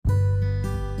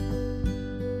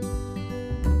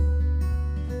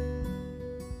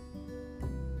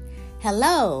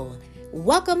Hello,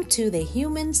 welcome to the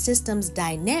Human Systems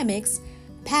Dynamics,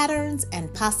 Patterns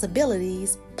and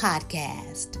Possibilities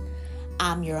podcast.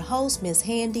 I'm your host, Ms.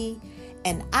 Handy,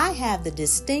 and I have the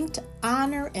distinct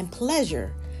honor and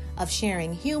pleasure of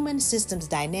sharing human systems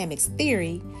dynamics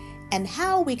theory and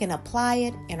how we can apply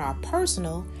it in our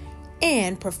personal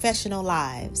and professional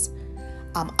lives.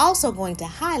 I'm also going to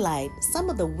highlight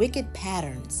some of the wicked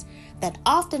patterns that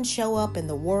often show up in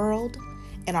the world,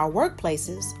 in our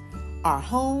workplaces, our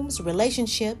homes,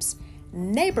 relationships,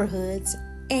 neighborhoods,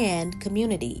 and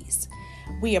communities.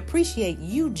 We appreciate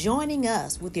you joining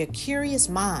us with your curious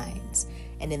minds.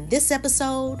 And in this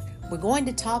episode, we're going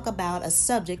to talk about a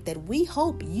subject that we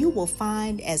hope you will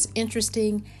find as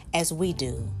interesting as we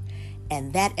do.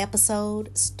 And that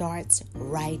episode starts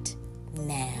right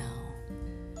now.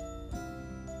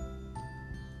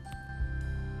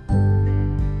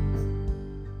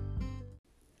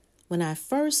 When I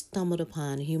first stumbled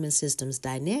upon human systems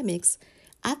dynamics,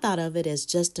 I thought of it as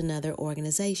just another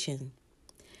organization.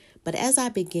 But as I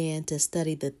began to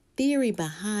study the theory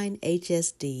behind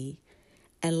HSD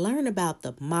and learn about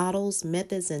the models,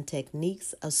 methods, and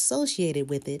techniques associated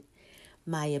with it,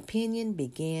 my opinion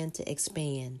began to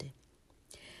expand.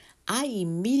 I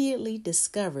immediately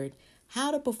discovered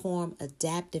how to perform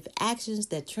adaptive actions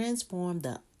that transformed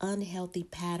the unhealthy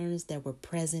patterns that were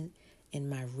present in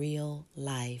my real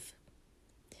life.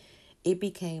 It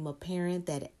became apparent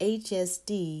that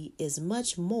HSD is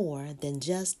much more than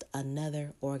just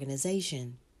another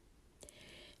organization.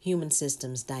 Human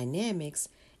Systems Dynamics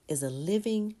is a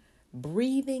living,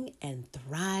 breathing, and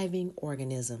thriving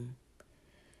organism.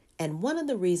 And one of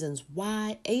the reasons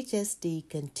why HSD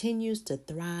continues to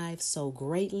thrive so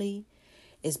greatly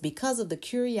is because of the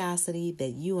curiosity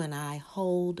that you and I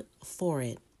hold for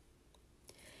it.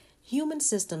 Human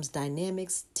Systems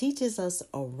Dynamics teaches us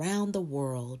around the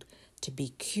world to be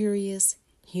curious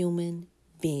human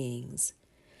beings,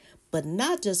 but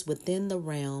not just within the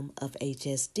realm of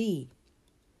HSD.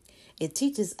 It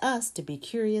teaches us to be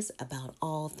curious about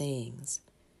all things.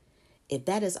 If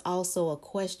that is also a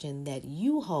question that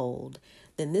you hold,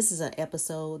 then this is an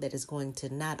episode that is going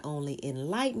to not only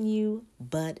enlighten you,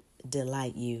 but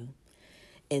delight you.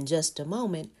 In just a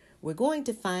moment, we're going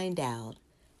to find out,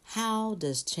 how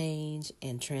does change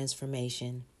and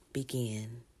transformation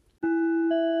begin?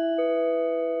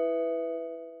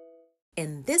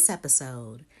 In this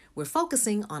episode, we're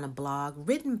focusing on a blog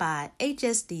written by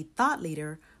HSD thought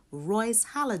leader Royce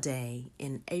Holiday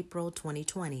in April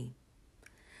 2020.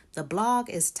 The blog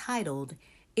is titled,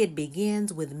 "It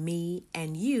Begins with Me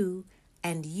and You,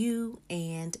 and You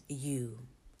and You."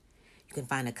 You can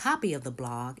find a copy of the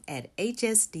blog at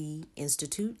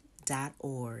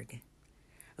hsdinstitute.org.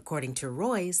 According to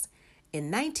Royce, in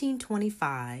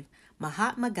 1925,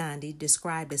 Mahatma Gandhi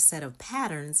described a set of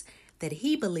patterns that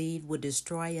he believed would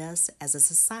destroy us as a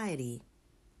society.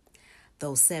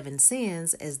 Those 7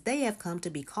 sins, as they have come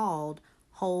to be called,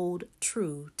 hold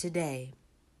true today.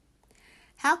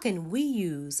 How can we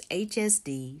use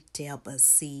HSD to help us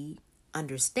see,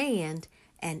 understand,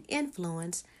 and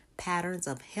influence patterns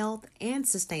of health and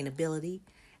sustainability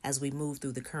as we move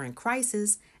through the current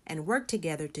crisis and work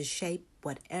together to shape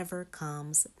whatever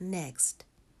comes next?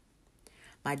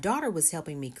 My daughter was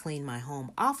helping me clean my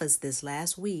home office this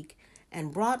last week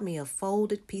and brought me a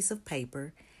folded piece of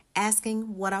paper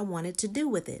asking what I wanted to do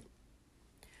with it.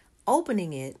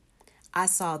 Opening it, I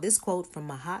saw this quote from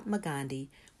Mahatma Gandhi,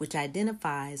 which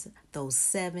identifies those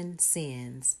 7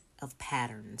 sins of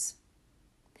patterns.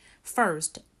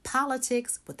 First,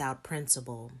 politics without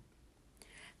principle,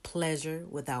 pleasure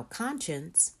without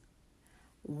conscience,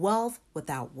 wealth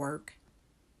without work,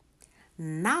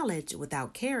 knowledge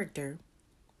without character,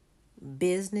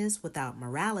 business without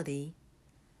morality,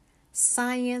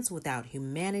 science without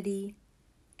humanity,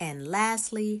 and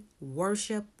lastly,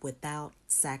 worship without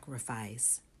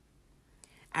sacrifice.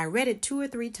 I read it 2 or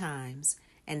 3 times,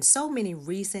 and so many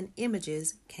recent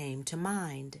images came to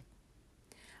mind.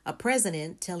 A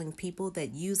president telling people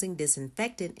that using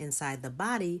disinfectant inside the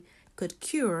body could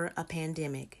cure a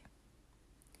pandemic.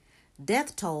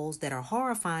 Death tolls that are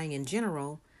horrifying in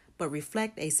general, but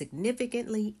reflect a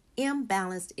significantly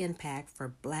imbalanced impact for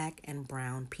Black and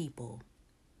brown people.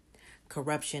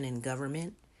 Corruption in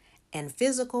government, and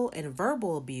physical and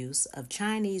verbal abuse of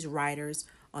Chinese riders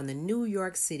on the New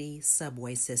York City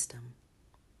subway system.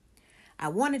 I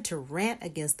wanted to rant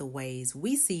against the ways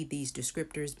we see these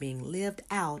descriptors being lived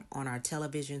out on our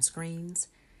television screens,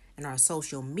 in our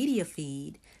social media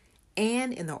feed,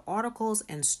 and in the articles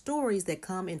and stories that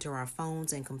come into our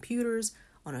phones and computers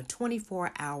on a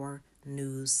 24-hour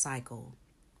news cycle.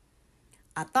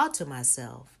 I thought to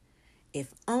myself,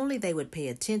 If only they would pay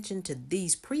attention to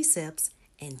these precepts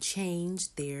and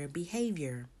change their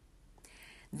behavior.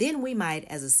 Then we might,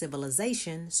 as a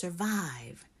civilization,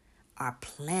 survive. Our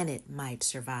planet might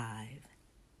survive.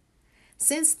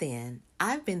 Since then,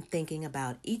 I've been thinking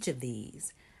about each of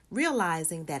these,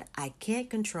 realizing that I can't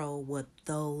control what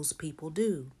those people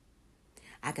do.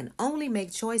 I can only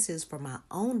make choices for my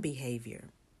own behavior.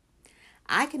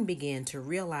 I can begin to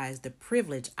realize the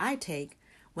privilege I take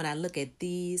when I look at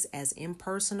these as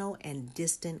impersonal and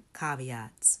distant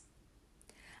caveats.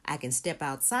 I can step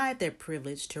outside that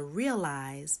privilege to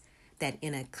realize that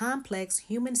in a complex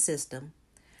human system,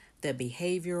 the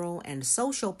behavioral and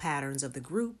social patterns of the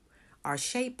group are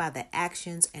shaped by the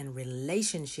actions and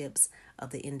relationships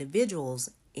of the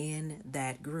individuals in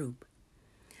that group.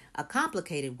 A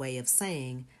complicated way of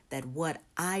saying that what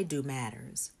I do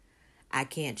matters. I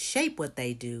can't shape what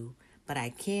they do, but I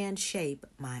can shape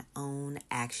my own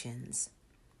actions.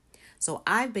 So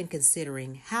I've been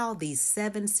considering how these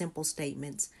 7 simple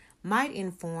statements might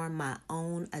inform my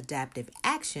own adaptive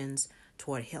actions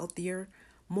toward healthier,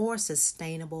 more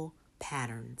sustainable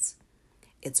patterns.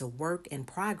 It's a work in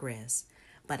progress,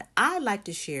 but I'd like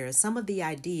to share some of the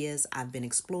ideas I've been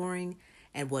exploring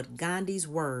and what Gandhi's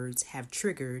words have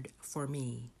triggered for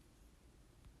me.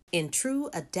 In true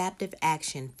adaptive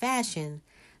action fashion,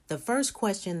 the first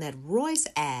question that Royce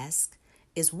asks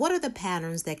is, what are the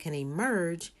patterns that can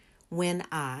emerge when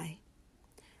I?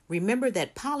 Remember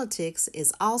that politics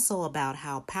is also about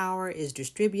how power is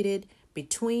distributed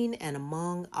between and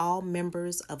among all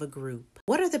members of a group.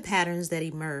 What are the patterns that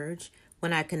emerge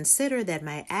when I consider that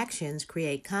my actions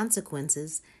create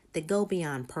consequences that go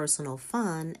beyond personal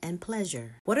fun and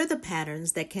pleasure? What are the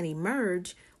patterns that can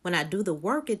emerge when I do the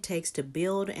work it takes to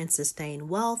build and sustain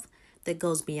wealth that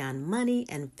goes beyond money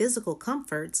and physical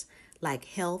comforts like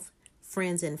health,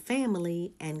 friends and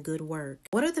family, and good work?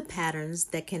 What are the patterns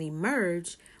that can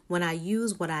emerge when I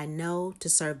use what I know to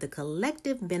serve the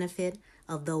collective benefit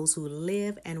of those who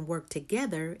live and work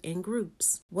together in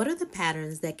groups? What are the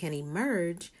patterns that can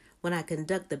emerge when I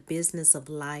conduct the business of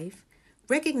life,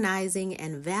 recognizing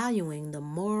and valuing the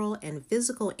moral and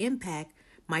physical impact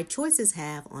my choices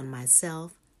have on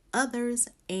myself, others,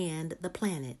 and the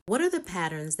planet? What are the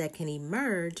patterns that can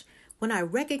emerge when I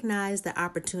recognize the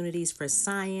opportunities for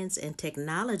science and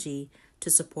technology to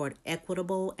support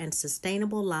equitable and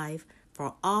sustainable life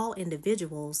for all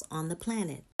individuals on the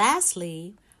planet?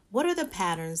 Lastly, what are the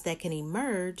patterns that can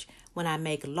emerge when I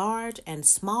make large and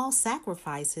small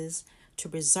sacrifices to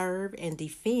preserve and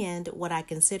defend what I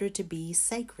consider to be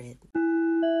sacred?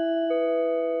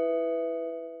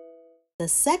 The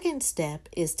second step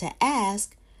is to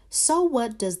ask, so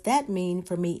what does that mean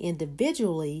for me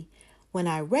individually when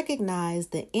I recognize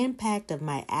the impact of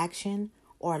my action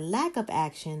or lack of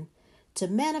action to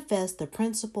manifest the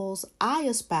principles I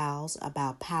espouse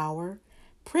about power,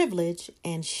 privilege,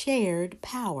 and shared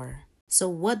power? So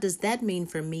what does that mean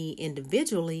for me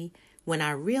individually when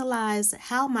I realize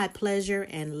how my pleasure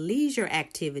and leisure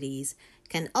activities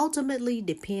can ultimately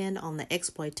depend on the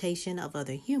exploitation of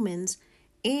other humans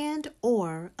and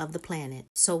or of the planet?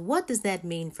 So what does that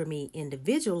mean for me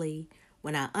individually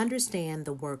when I understand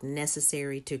the work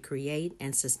necessary to create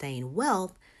and sustain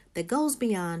wealth that goes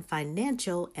beyond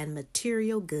financial and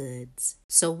material goods?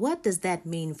 So what does that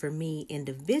mean for me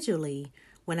individually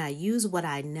when I use what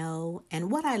I know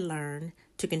and what I learn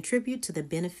to contribute to the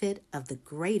benefit of the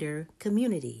greater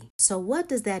community? So what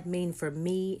does that mean for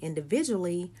me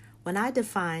individually when I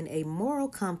define a moral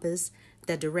compass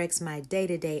that directs my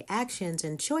day-to-day actions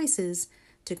and choices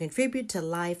to contribute to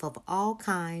life of all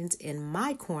kinds in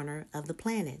my corner of the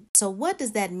planet? So what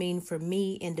does that mean for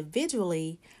me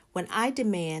individually when I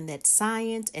demand that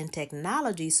science and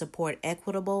technology support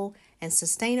equitable and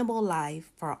sustainable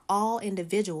life for all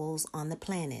individuals on the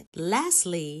planet?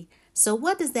 Lastly, so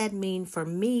what does that mean for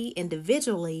me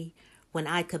individually when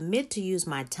I commit to use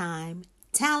my time,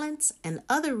 talents, and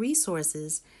other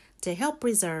resources to help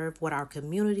preserve what our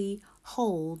community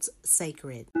holds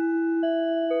sacred?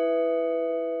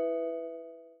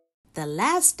 The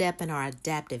last step in our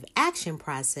adaptive action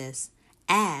process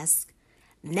asks,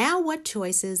 now what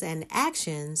choices and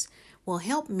actions will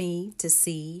help me to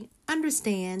see,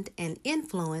 understand, and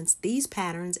influence these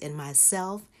patterns in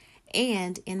myself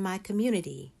and in my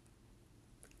community?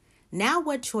 Now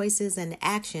what choices and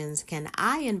actions can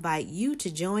I invite you to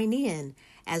join in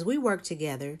as we work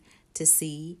together to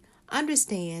see,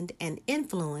 understand, and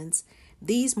influence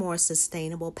these more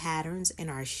sustainable patterns in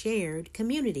our shared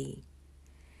community?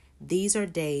 These are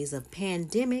days of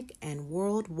pandemic and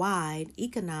worldwide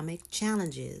economic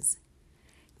challenges.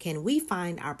 Can we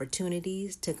find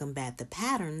opportunities to combat the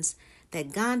patterns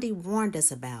that Gandhi warned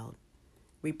us about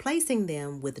replacing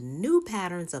them with new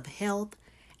patterns of health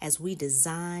as we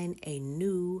design a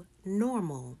new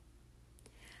normal.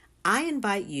 I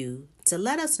invite you to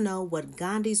let us know what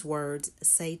Gandhi's words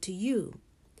say to you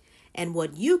and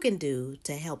what you can do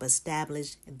to help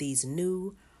establish these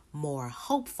new, more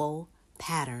hopeful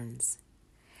patterns.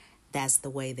 That's the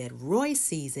way that Roy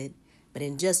sees it, but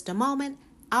in just a moment,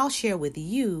 I'll share with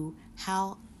you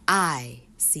how I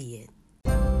see it.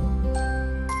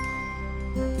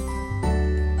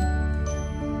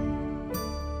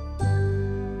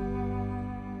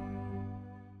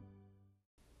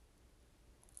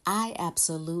 I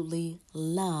absolutely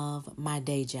love my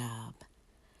day job.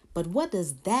 But what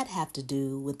does that have to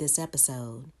do with this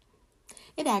episode?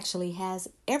 It actually has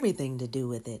everything to do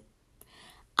with it.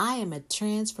 I am a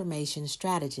transformation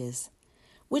strategist,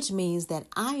 which means that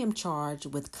I am charged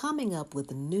with coming up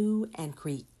with new and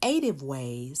creative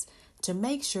ways to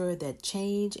make sure that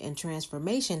change and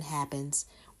transformation happens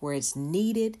where it's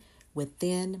needed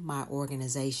within my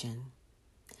organization.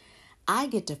 I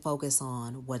get to focus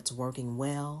on what's working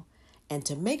well and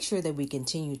to make sure that we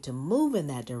continue to move in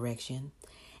that direction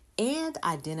and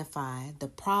identify the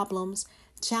problems,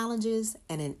 challenges,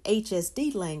 and in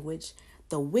HSD language,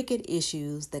 the wicked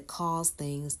issues that cause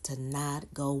things to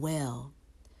not go well.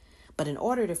 But in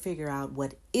order to figure out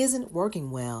what isn't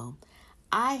working well,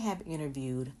 I have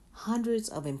interviewed hundreds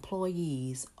of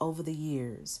employees over the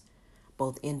years,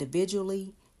 both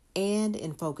individually and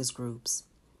in focus groups.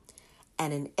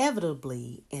 And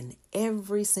inevitably, in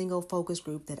every single focus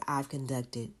group that I've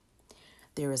conducted,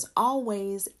 there is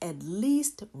always at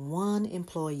least one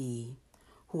employee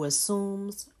who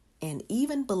assumes and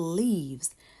even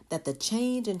believes that the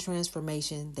change and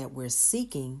transformation that we're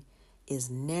seeking is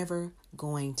never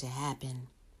going to happen.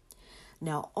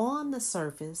 Now, on the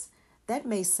surface, that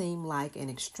may seem like an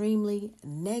extremely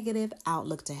negative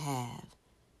outlook to have,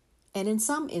 and in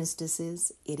some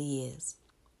instances, it is.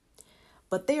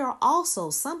 But there are also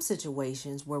some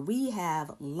situations where we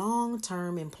have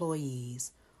long-term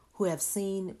employees who have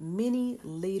seen many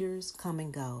leaders come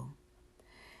and go.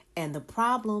 And the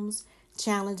problems,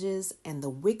 challenges, and the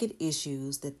wicked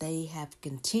issues that they have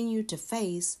continued to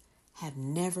face have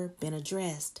never been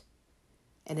addressed.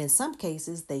 And in some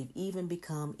cases, they've even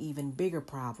become even bigger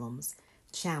problems,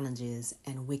 challenges,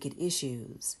 and wicked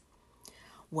issues.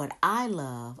 What I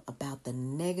love about the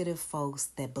negative folks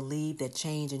that believe that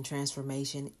change and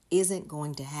transformation isn't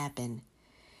going to happen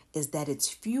is that it's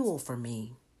fuel for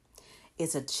me.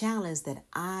 It's a challenge that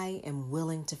I am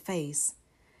willing to face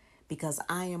because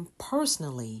I am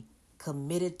personally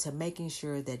committed to making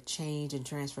sure that change and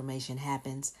transformation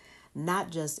happens,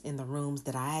 not just in the rooms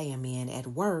that I am in at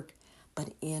work,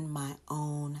 but in my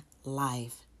own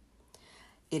life.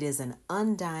 It is an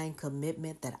undying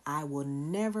commitment that I will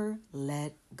never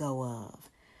let go of.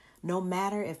 No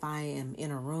matter if I am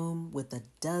in a room with a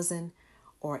dozen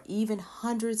or even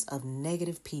hundreds of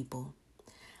negative people,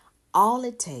 all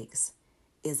it takes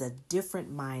is a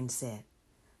different mindset,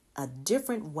 a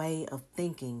different way of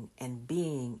thinking and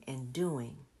being and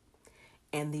doing,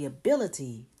 and the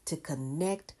ability to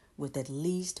connect with at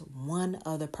least one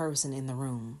other person in the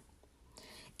room.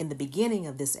 In the beginning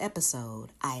of this episode,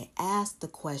 I asked the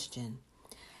question,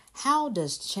 how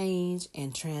does change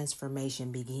and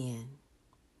transformation begin?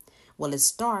 Well, it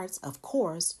starts, of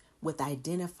course, with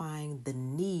identifying the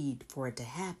need for it to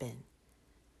happen.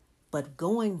 But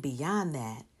going beyond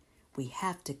that, we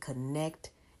have to connect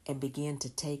and begin to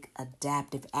take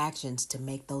adaptive actions to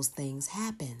make those things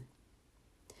happen.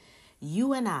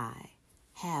 You and I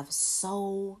have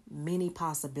so many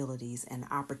possibilities and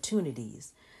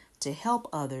opportunities to help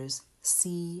others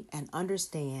see and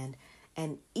understand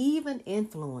and even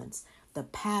influence the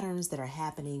patterns that are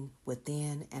happening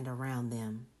within and around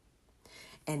them.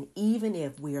 And even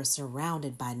if we are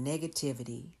surrounded by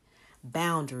negativity,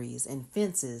 boundaries, and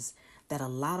fences that a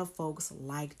lot of folks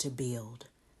like to build,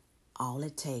 all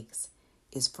it takes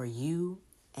is for you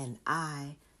and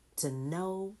I to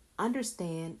know,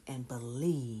 understand, and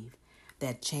believe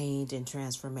that change and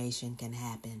transformation can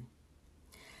happen.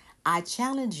 I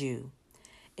challenge you,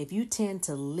 if you tend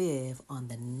to live on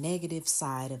the negative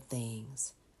side of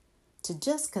things, to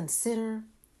just consider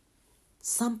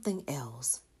something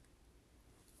else,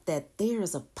 that there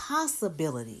is a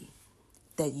possibility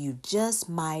that you just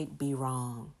might be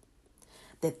wrong,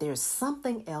 that there's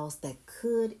something else that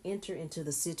could enter into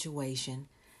the situation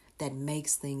that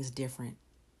makes things different.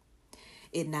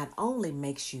 It not only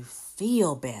makes you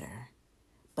feel better,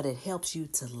 but it helps you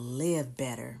to live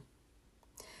better.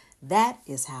 That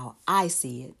is how I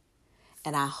see it,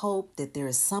 and I hope that there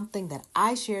is something that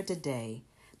I share today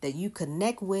that you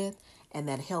connect with and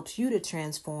that helps you to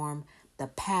transform the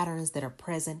patterns that are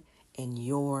present in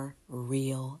your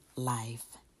real life.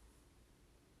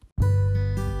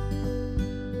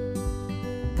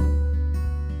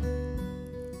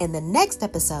 In the next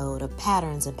episode of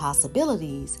Patterns and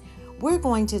Possibilities, we're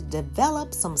going to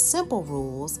develop some simple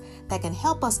rules that can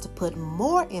help us to put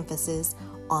more emphasis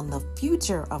on the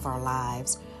future of our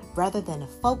lives rather than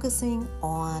focusing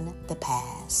on the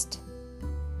past.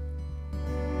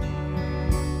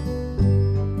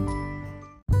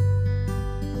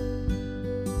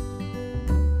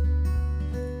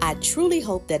 I truly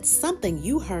hope that something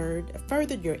you heard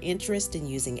furthered your interest in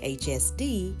using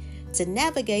HSD to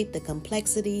navigate the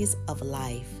complexities of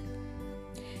life.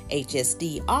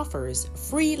 HSD offers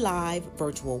free live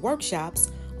virtual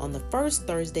workshops on the first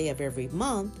Thursday of every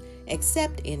month,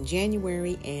 except in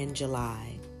January and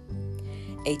July.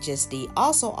 HSD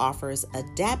also offers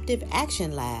adaptive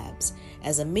action labs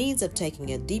as a means of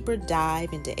taking a deeper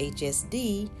dive into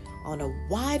HSD on a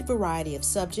wide variety of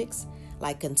subjects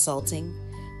like consulting,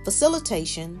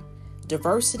 facilitation,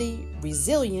 diversity,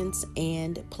 resilience,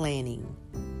 and planning.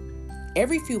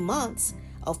 Every few months,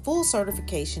 a full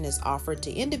certification is offered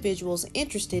to individuals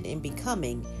interested in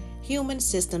becoming human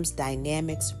systems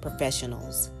dynamics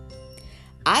professionals.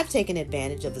 I've taken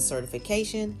advantage of the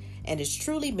certification, and it's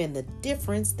truly been the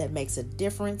difference that makes a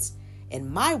difference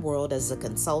in my world as a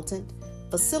consultant,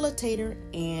 facilitator,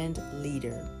 and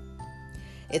leader.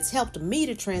 It's helped me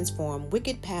to transform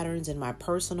wicked patterns in my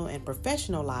personal and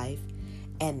professional life,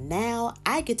 and now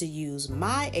I get to use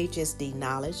my HSD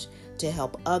knowledge to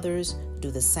help others do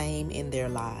the same in their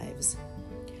lives.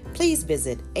 Please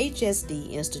visit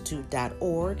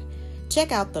hsdinstitute.org.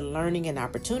 Check out the Learning and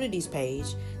Opportunities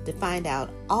page to find out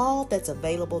all that's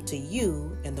available to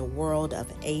you in the world of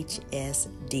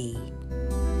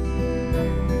HSD.